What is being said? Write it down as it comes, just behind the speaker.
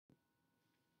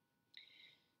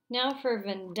Now for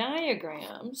Venn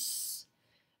diagrams,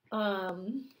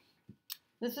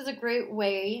 this is a great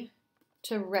way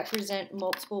to represent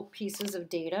multiple pieces of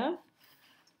data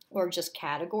or just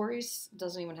categories. It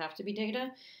doesn't even have to be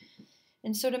data.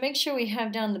 And so to make sure we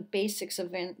have down the basics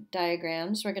of Venn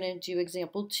diagrams, we're going to do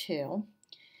example 2.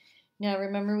 Now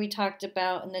remember we talked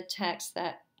about in the text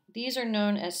that these are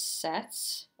known as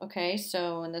sets. Okay,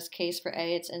 so in this case for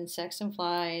A, it's insects and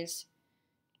flies.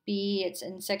 B, it's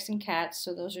insects and cats,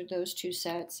 so those are those two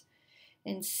sets.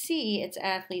 And C, it's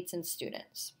athletes and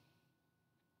students.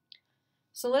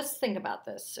 So let's think about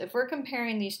this. If we're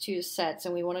comparing these two sets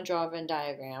and we want to draw a Venn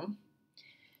diagram,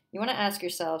 you want to ask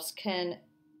yourselves, can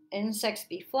insects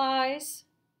be flies?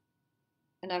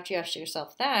 And after you ask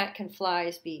yourself that, can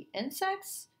flies be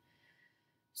insects?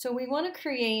 So we want to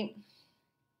create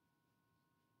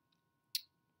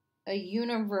a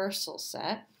universal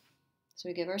set. So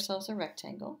we give ourselves a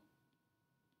rectangle.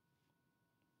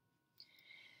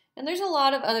 And there's a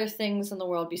lot of other things in the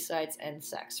world besides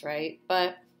insects, right?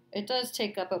 But it does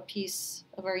take up a piece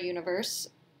of our universe.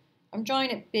 I'm drawing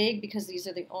it big because these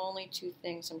are the only two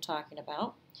things I'm talking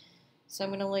about. So I'm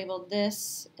going to label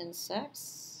this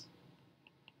insects.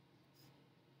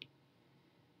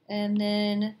 And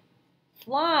then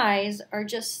flies are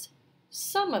just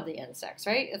some of the insects,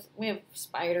 right? We have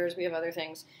spiders, we have other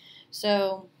things.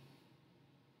 So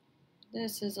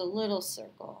this is a little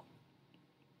circle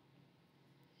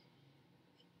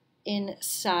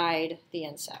inside the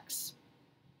insects.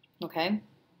 Okay?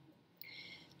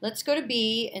 Let's go to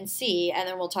B and C, and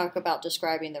then we'll talk about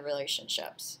describing the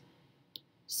relationships.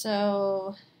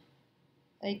 So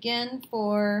again,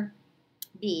 for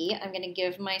B, I'm going to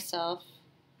give myself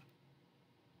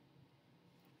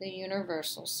the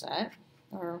universal set,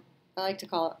 or I like to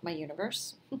call it my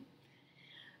universe.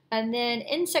 And then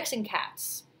insects and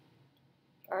cats.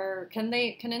 Or can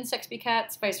insects be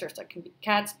cats? Vice versa. Can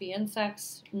cats be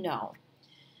insects? No.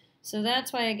 So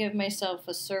that's why I give myself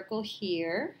a circle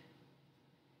here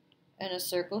and a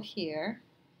circle here.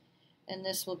 And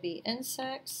this will be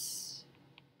insects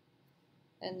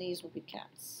and these will be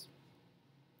cats.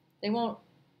 They won't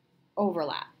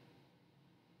overlap.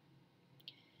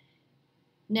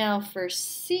 Now for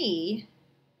C,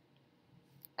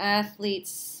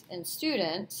 athletes and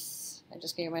students, I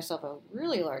just gave myself a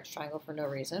really large triangle for no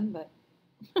reason, but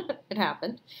it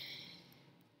happened.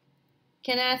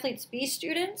 Can athletes be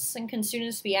students and can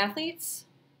students be athletes?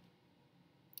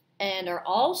 And are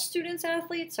all students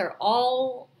athletes? Are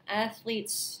all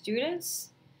athletes students?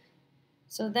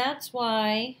 So that's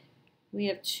why we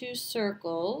have two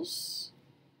circles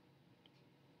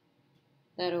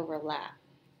that overlap.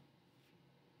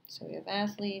 So we have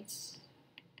athletes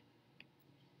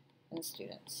and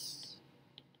students.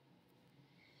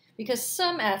 Because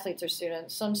some athletes are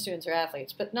students, some students are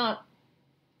athletes, but not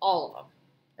all of them,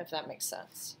 if that makes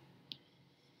sense.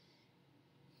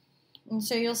 And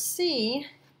so you'll see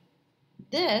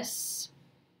this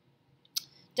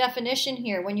definition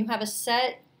here. When you have a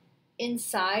set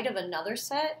inside of another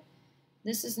set,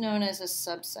 this is known as a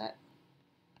subset.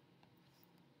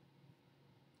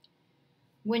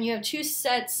 When you have two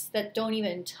sets that don't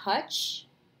even touch,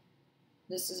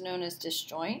 this is known as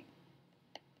disjoint.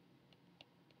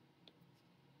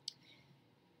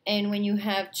 And when you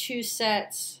have two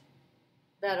sets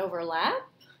that overlap,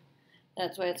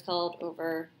 that's why it's called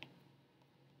overlapping.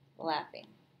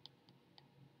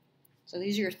 So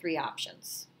these are your three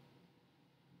options.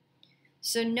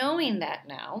 So knowing that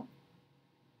now,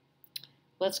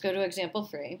 let's go to example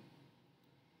 3.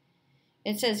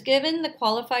 It says, given the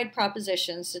qualified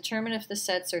propositions, determine if the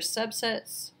sets are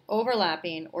subsets,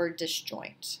 overlapping, or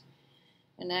disjoint.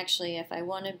 And actually, if I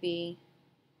want to be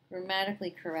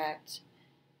grammatically correct,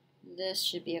 this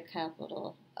should be a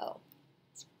capital O.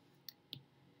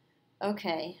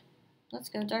 Okay, let's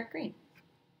go dark green.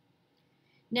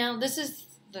 Now, this is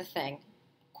the thing,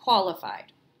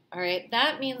 qualified. All right,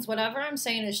 that means whatever I'm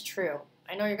saying is true.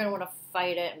 I know you're going to want to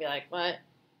fight it and be like, what?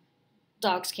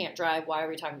 Dogs can't drive. Why are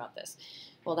we talking about this?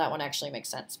 Well, that one actually makes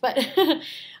sense. But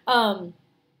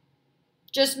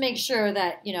just make sure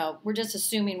that, you know, we're just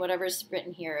assuming whatever's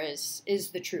written here is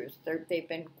the truth. They've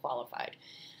been qualified.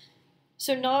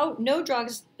 So no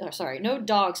dogs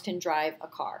can drive a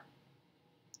car.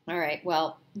 All right,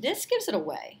 well, this gives it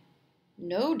away.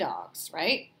 No dogs,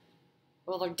 right?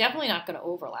 Well, they're definitely not going to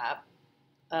overlap.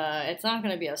 It's not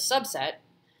going to be a subset.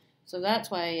 So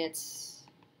that's why it's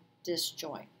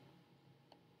disjoint.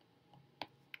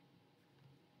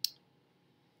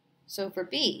 So for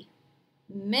B,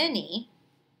 many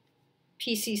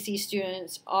PCC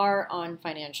students are on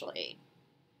financial aid.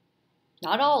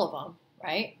 Not all of them,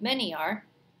 right? Many are,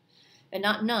 and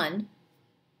not none.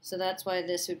 So that's why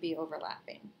this would be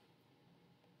overlapping.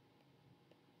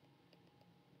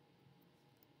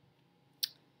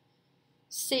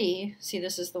 C, see,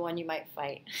 this is the one you might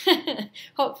fight.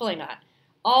 Hopefully not.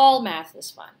 All math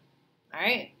is fun. All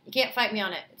right? You can't fight me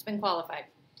on it. It's been qualified.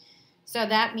 So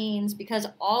that means because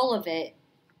all of it,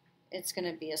 it's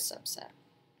going to be a subset.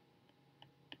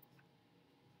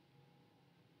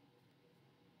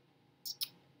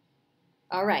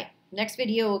 All right. Next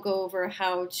video, we'll go over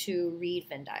how to read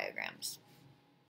Venn diagrams.